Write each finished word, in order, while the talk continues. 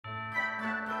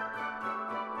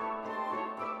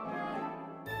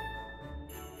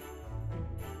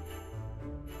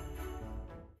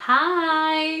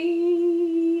Hi!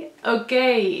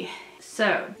 Okay,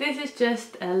 so this is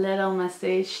just a little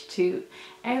message to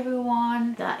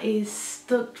everyone that is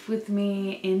stuck with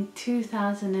me in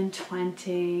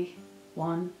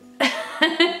 2021.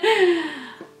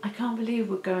 I can't believe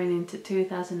we're going into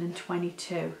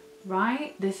 2022,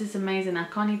 right? This is amazing. I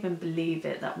can't even believe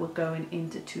it that we're going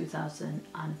into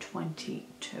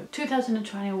 2022.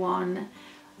 2021,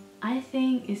 I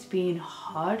think it's been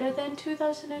harder than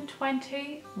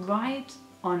 2020, right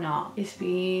or not? It's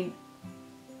been,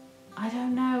 I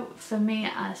don't know, for me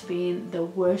it has been the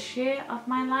worst year of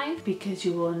my life, because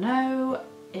you all know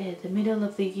at the middle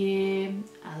of the year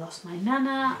I lost my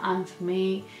nana, and for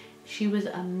me she was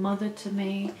a mother to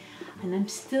me, and I'm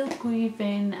still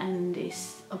grieving, and it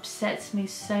upsets me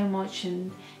so much.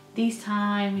 And these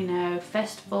time, you know,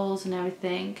 festivals and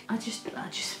everything, I just miss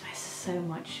her so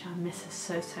much. I miss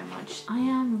her so much. I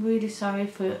am really sorry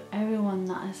for everyone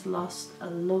that has lost a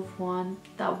loved one,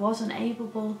 that wasn't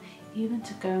able even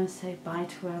to go and say bye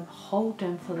to them, hold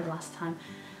them for the last time,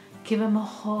 give them a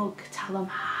hug, tell them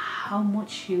how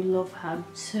much you love her.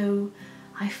 So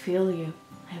I feel you.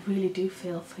 I really do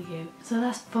feel for you. So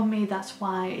that's, for me, that's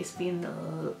why it's been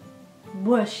the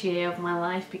worst year of my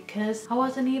life, because I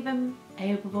wasn't even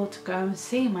able to go and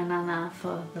see my nana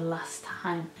for the last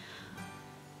time.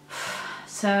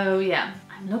 So yeah,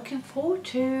 I'm looking forward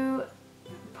to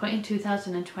putting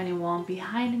 2021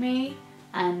 behind me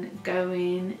and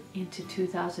going into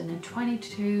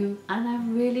 2022, and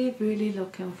I'm really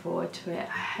looking forward to it.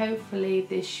 Hopefully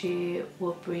this year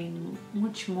will bring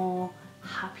much more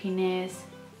happiness,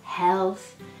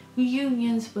 health,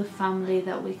 reunions with family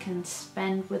that we can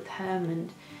spend with them,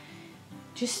 and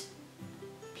just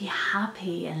be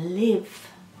happy and live.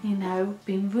 You know, it's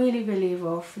been really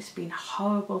rough. It's been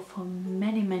horrible for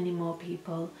many more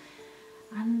people,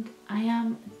 and I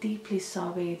am deeply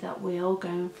sorry that we're all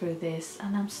going through this,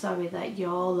 and I'm sorry that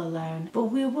you're all alone, but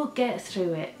we will get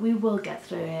through it. We will get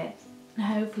through it. And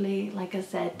hopefully, like I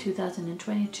said,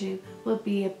 2022 will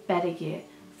be a better year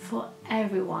for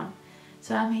everyone.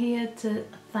 So I'm here to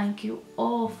thank you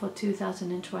all for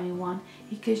 2021,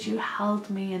 because you held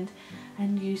me and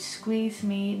you squeezed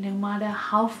me no matter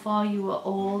how far you were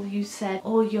all. You said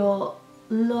all your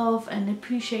love and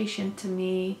appreciation to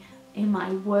me in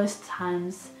my worst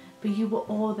times, but you were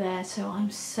all there. So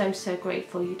I'm so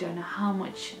grateful. You don't know how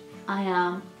much I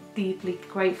am deeply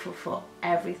grateful for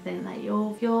everything that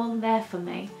you're there for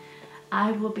me.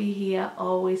 I will be here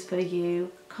always for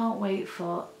you. Can't wait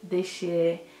for this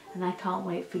year, and I can't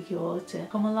wait for you all to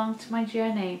come along to my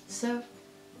journey. So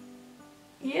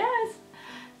yes,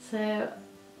 so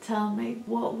tell me,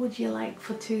 what would you like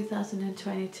for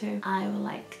 2022? I would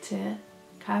like to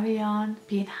carry on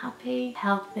being happy,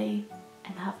 healthy,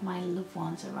 and have my loved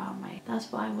ones around me.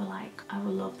 That's what I would like. I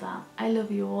would love that. I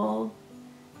love you all.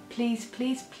 Please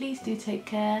do take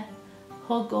care.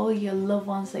 Hug all your loved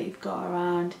ones that you've got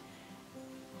around.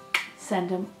 Send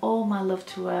them all my love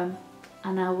to them,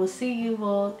 and I will see you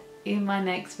all in my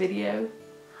next video.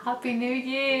 Happy New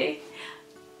Year!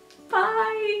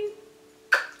 Bye!